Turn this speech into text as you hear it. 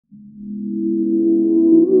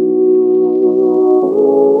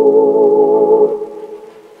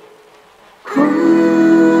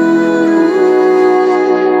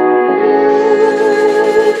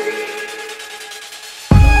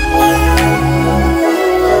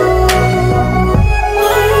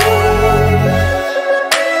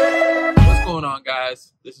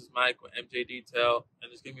Mike with MJ Detail,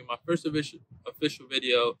 and it's going to be my first official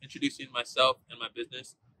video introducing myself and my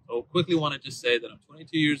business. So quickly want to just say that I'm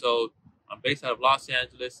 22 years old. I'm based out of Los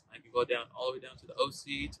Angeles. I can go down all the way down to the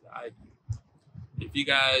OC, to the IU. If you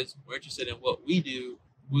guys were interested in what we do,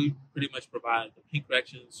 we pretty much provide the paint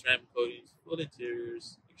corrections, ceramic coatings, full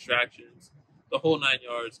interiors, extractions, the whole 9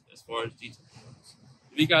 yards as far as detail goes.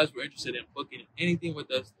 If you guys were interested in booking anything with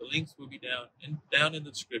us, the links will be down in the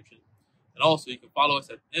description. And also, you can follow us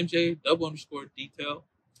at MJ_Detail,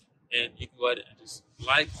 and you can go ahead and just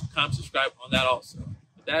like, comment, subscribe on that also.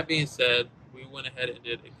 With that being said, we went ahead and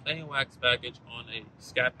did a clay and wax package on a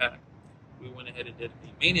Scat Pack. We went ahead and did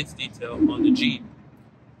a maintenance detail on the Jeep,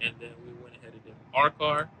 and then we went ahead and did our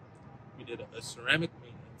car. We did a ceramic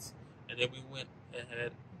maintenance, and then we went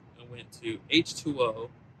ahead and went to H2O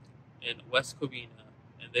in West Covina,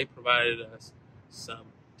 and they provided us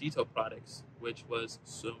some detail products, which was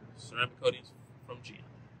some ceramic coatings from GM.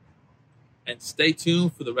 And stay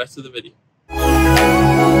tuned for the rest of the video.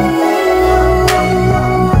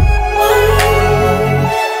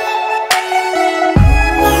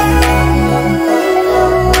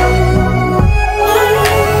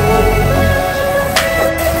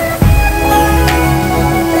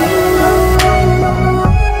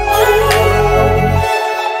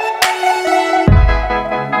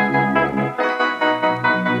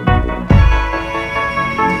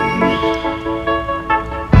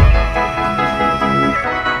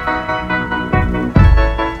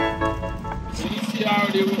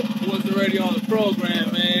 Already on the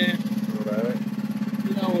program, man. Right.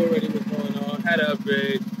 You know already what's going on. Had to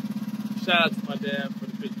upgrade. Shout out to my dad for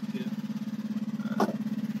the 50 gift.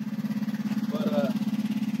 But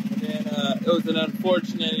then it was an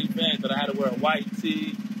unfortunate event that I had to wear a white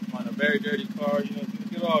tee on a very dirty car. You know, it's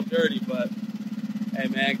gonna get all dirty, but hey,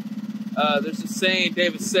 man, there's a saying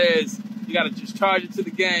David says, you gotta just charge it to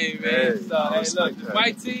the game, man. Hey, so hey, look, just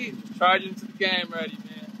white tee, just charge it to the game ready,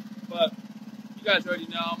 man. But you guys already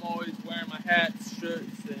know I'm always wearing my hats,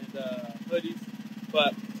 shirts, and hoodies,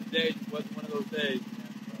 but today just wasn't one of those days, man.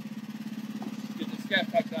 So let's get the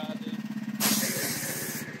Scat Pack down there.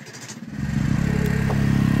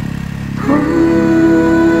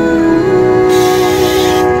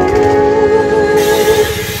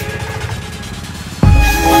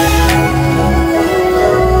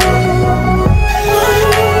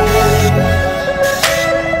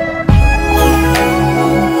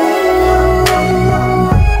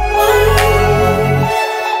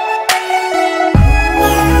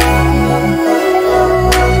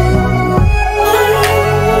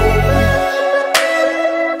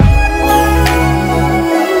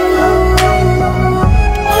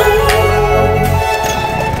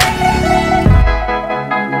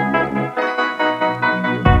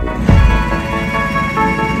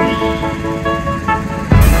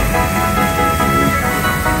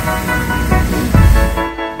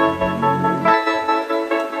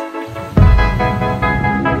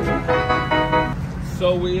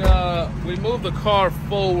 So we moved the car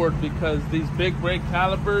forward because these big brake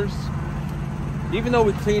calipers, even though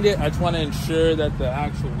we cleaned it, I just want to ensure that the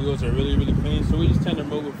actual wheels are really, really clean. So we just tend to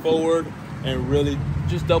move it forward and really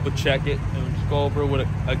just double check it and just go over it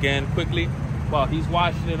again quickly. While he's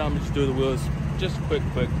washing it, I'm just doing the wheels just quick.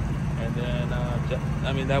 And then,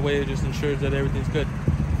 I mean, that way it just ensures that everything's good.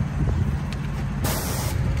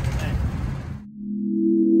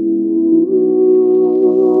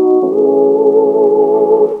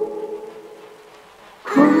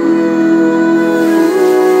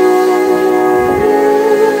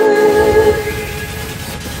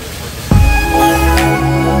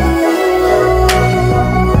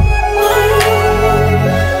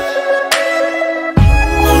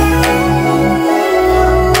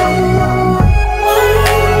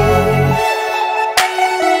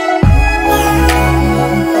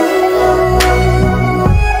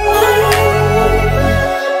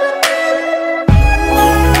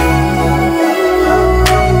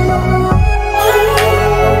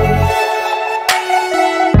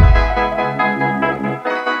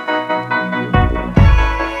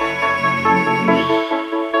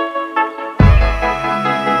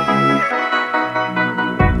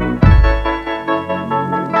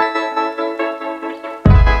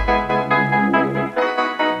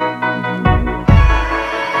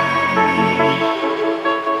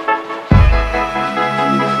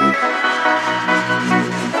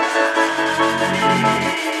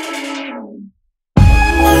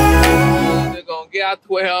 Get out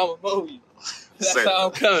the way, I'm gonna move you. That's how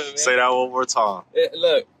I'm coming, man. Say that one more time.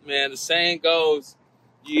 Look, man, the saying goes,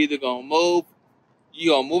 you either gonna move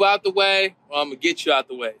out the way, or I'm gonna get you out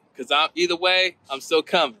the way. Cause either way, I'm still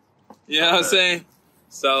coming. You know what I'm saying?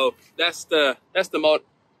 So that's the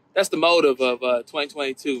motive of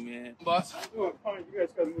 2022, man. Boss, You guys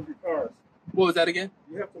got to move your cars. what was that again?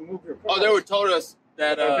 You have to move your cars. Oh, they were told us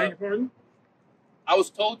that beg your pardon? I was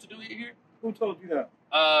told to do it here. Who told you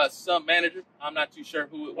that? Some manager. I'm not too sure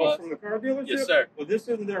who it Oh, was. from the car dealership? Yes, sir. Well, this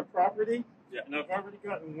isn't their property. Yeah. And I've already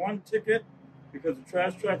gotten one ticket because the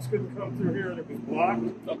trash trucks couldn't come through here and it was blocked.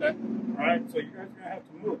 Okay. All right, so you guys are going to have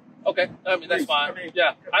to move. Okay. I mean, that's Please, fine. I mean,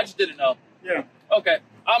 yeah. I just didn't know. Yeah. Okay.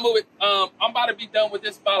 I'll move it. I'm about to be done with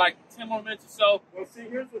this by like 10 more minutes or so. Well, see,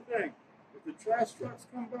 here's the thing. If the trash trucks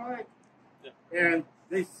come by Yeah. and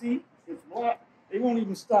they see it's blocked, they won't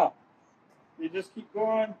even stop. They just keep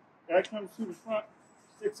going. Guy comes through the front,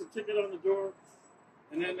 sticks a ticket on the door,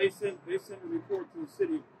 and then they send a report to the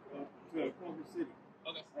city, to Culver City.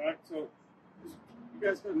 Okay. All right, so you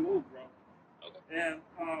guys gotta move, bro. Okay. And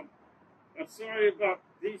I'm sorry about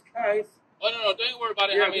these guys. Oh, no, don't worry about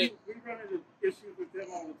it. Yeah, I mean, we run into issues with them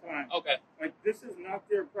all the time. okay. Like, this is not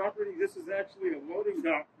their property. This is actually a loading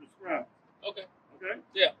dock for scrap. Okay. Okay?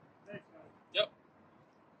 Yeah. Thanks, man. Yep.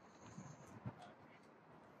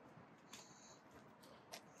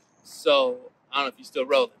 So, I don't know if you're still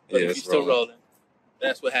rolling. But Yeah, if it's you're still rolling. rolling,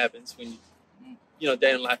 that's what happens when you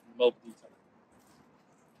day in life in mobile detail.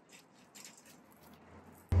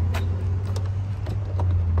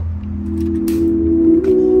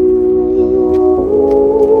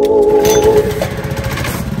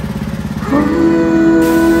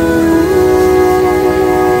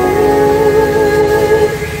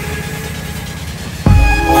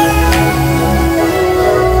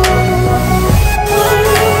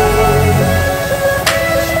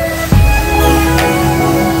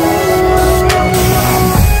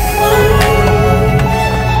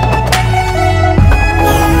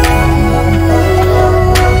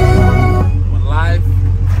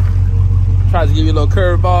 Tries to give you a little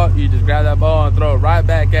curveball, you just grab that ball and throw it right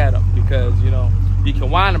back at them, because you know you can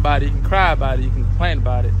whine about it, you can cry about it, you can complain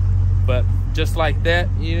about it, but just like that,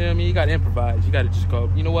 you know what I mean, you got to improvise. You got to just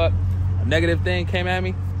go, you know what, a negative thing came at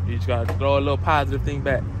me, you just got to throw a little positive thing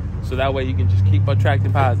back, so that way you can just keep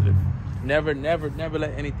attracting positive. Never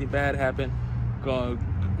let anything bad happen. Go,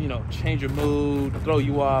 you know, change your mood, throw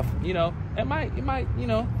you off. You know, it might, you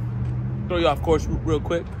know, throw you off course real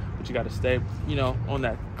quick, but you got to stay, you know, on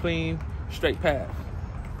that clean, straight path.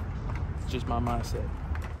 It's just my mindset.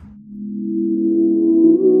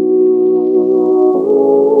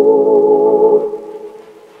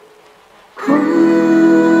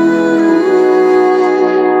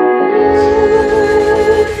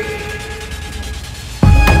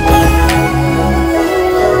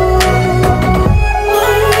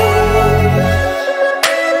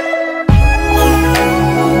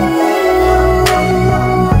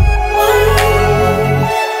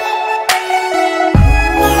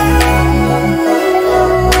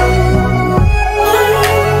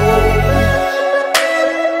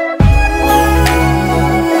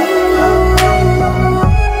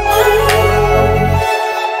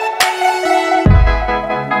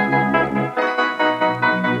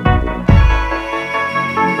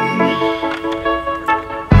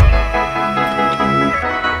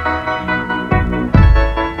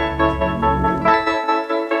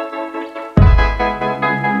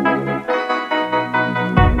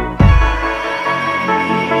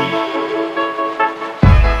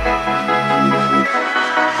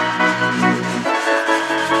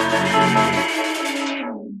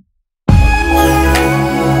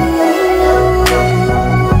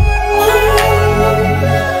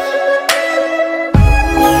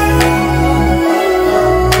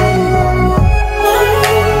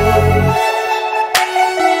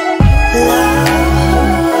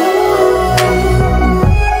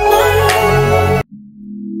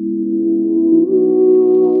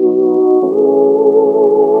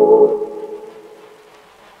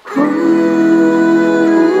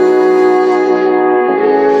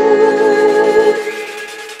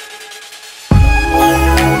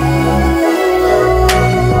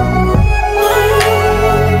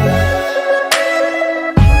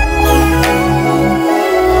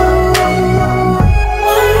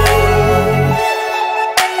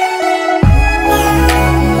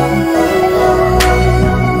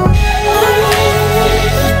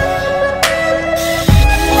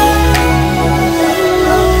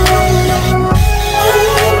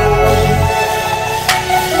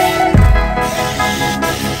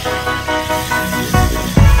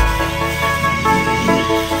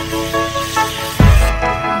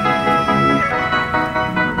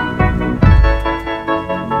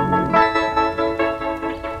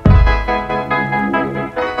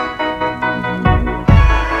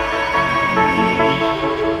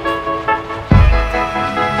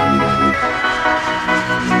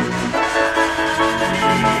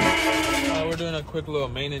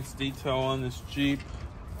 detail on this Jeep.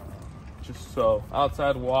 Just so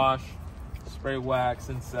outside wash, spray wax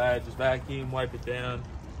inside, just vacuum, wipe it down.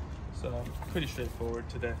 So pretty straightforward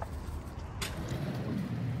today.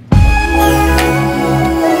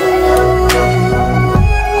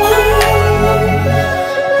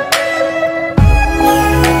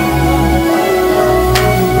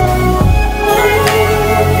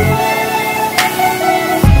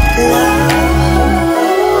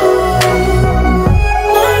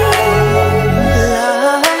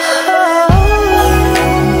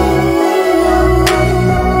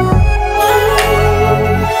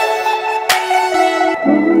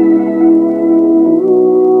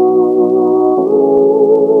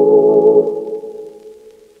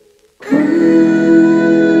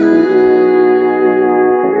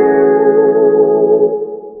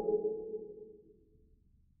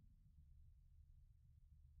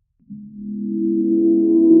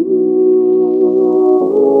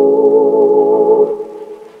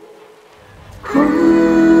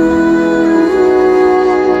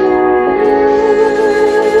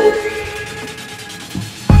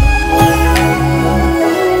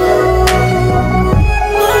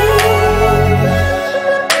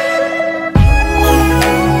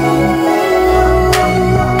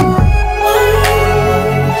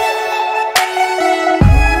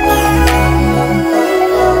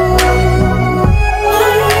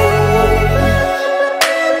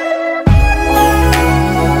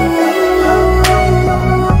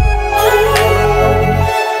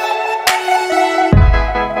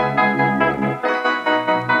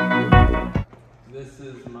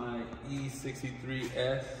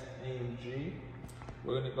 E63S AMG.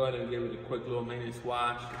 We're going to go ahead and give it a quick little maintenance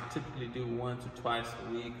wash. We typically do once or twice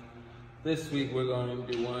a week. This week we're going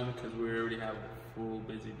to do one because we already have a full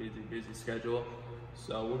busy schedule.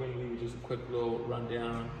 So we're going to give you just a quick little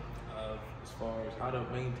rundown of as far as how to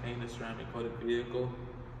maintain a ceramic coated vehicle.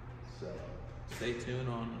 So stay tuned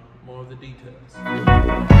on more of the details.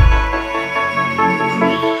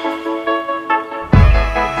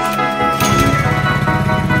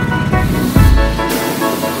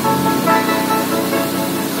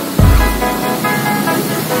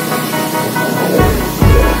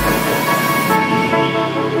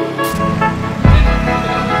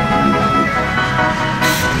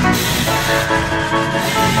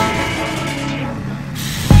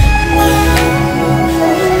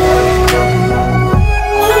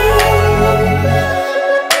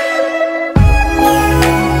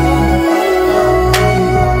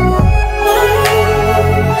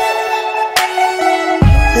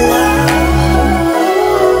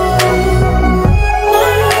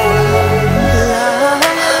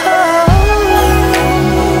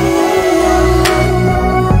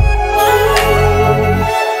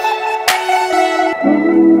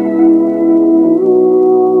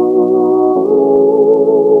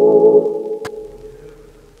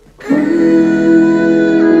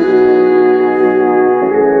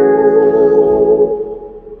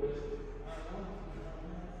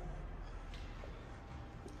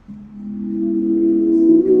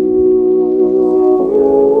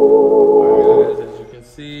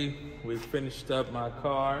 Finished up my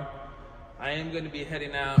car. I am going to be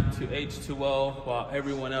heading out to H2O while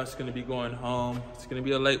everyone else is going to be going home. It's going to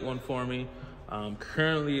be a late one for me.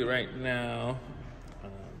 Currently right now,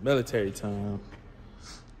 military time.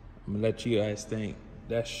 I'm going to let you guys think.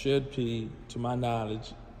 That should be, to my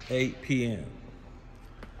knowledge, 8 p.m.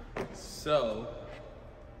 So,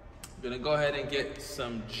 I'm going to go ahead and get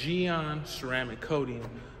some Geon ceramic coating.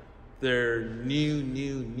 They're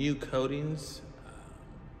new coatings.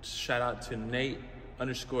 Shout out to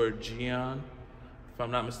Nate_Geon, if I'm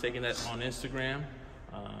not mistaken, that's on Instagram.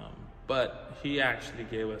 But he actually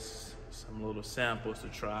gave us some little samples to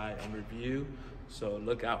try and review. So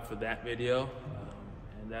look out for that video.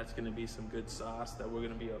 And that's gonna be some good sauce that we're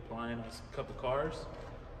gonna be applying on a couple cars.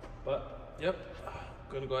 But yep,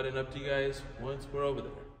 I'm gonna go ahead and update you guys once we're over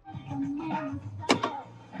there.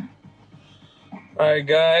 All right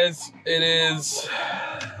guys, it is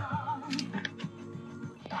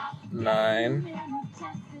 9.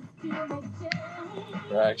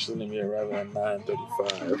 We're actually gonna be arriving at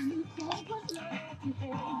 9:35.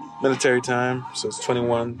 Military time, so it's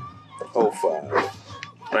 21:05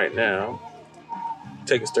 right now.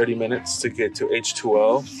 Take us 30 minutes to get to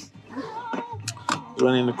H2O.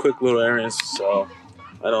 Running a quick little errands, so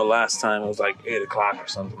I know last time it was like 8 o'clock or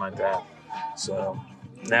something like that. So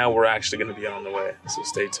now we're actually gonna be on the way, so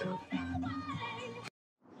stay tuned.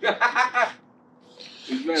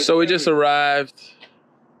 So we just arrived,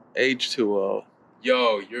 H2O.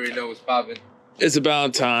 Yo, you already know what's poppin'. It's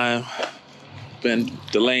about time. Been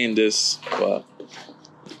delaying this, but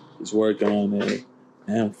He's working on a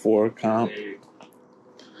M4 comp.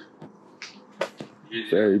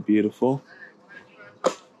 Very beautiful.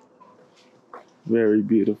 Very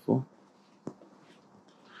beautiful.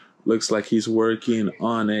 Looks like he's working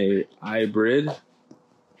on a hybrid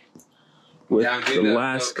with the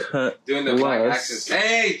last cut. Doing the black axis.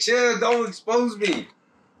 Hey, chill! Don't expose me.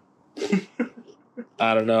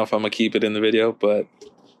 I don't know if I'm gonna keep it in the video, but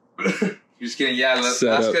You're just kidding. Yeah,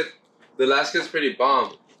 the last cut's pretty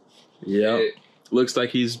bomb. Yeah. Looks like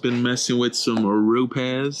he's been messing with some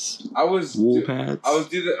Rupaz wool pads. I was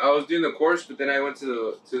doing the course, but then I went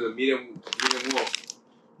to the medium wool.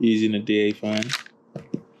 Using a DA fine.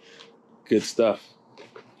 Good stuff.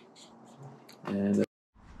 And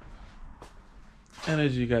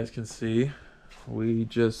as you guys can see, we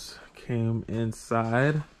just came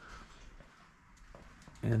inside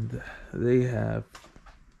and they have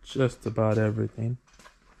just about everything.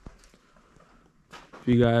 If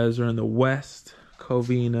you guys are in the West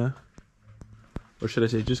Covina, or should I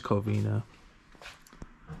say just Covina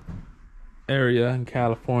area in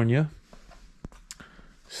California,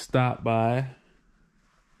 stop by.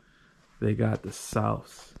 They got the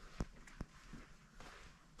South.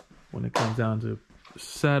 When it comes down to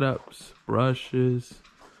setups, brushes,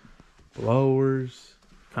 blowers,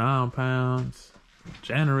 compounds,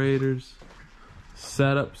 generators,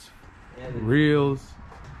 setups, reels,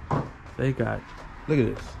 they got, look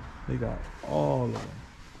at this, they got all of them.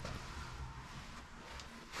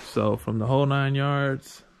 So from the whole 9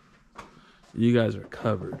 yards, you guys are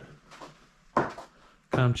covered.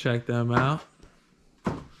 Come check them out.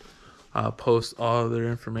 I'll post all of their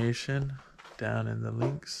information down in the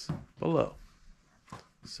links below.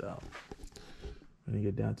 So, I'm gonna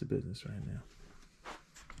get down to business right now.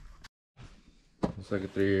 It's like a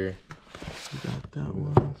 3-year. We got that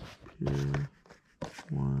one, pure,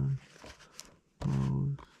 one,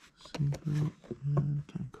 mode, single, and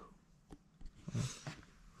Kenko.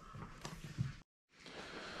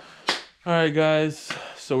 Alright guys,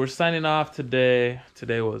 so we're signing off today.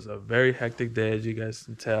 Today was a very hectic day, as you guys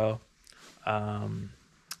can tell.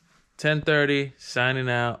 10:30, signing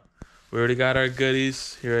out. We already got our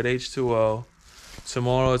goodies here at H2O.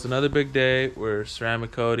 Tomorrow is another big day. We're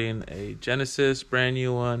ceramic coating a Genesis, brand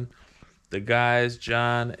new one. The guys,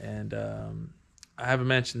 John, and I haven't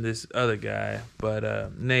mentioned this other guy, but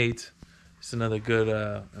Nate is another good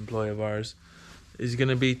employee of ours. He's going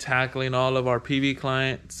to be tackling all of our PV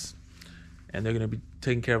clients, and they're going to be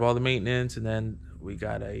taking care of all the maintenance. And then we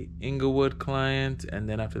got a Inglewood client, and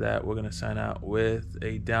then after that, we're going to sign out with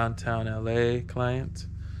a downtown LA client.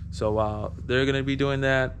 So while they're going to be doing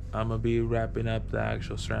that, I'm going to be wrapping up the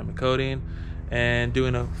actual ceramic coating and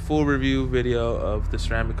doing a full review video of the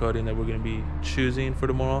ceramic coating that we're going to be choosing for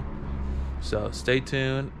tomorrow. So stay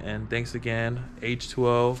tuned, and thanks again,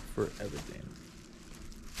 H2O, for everything.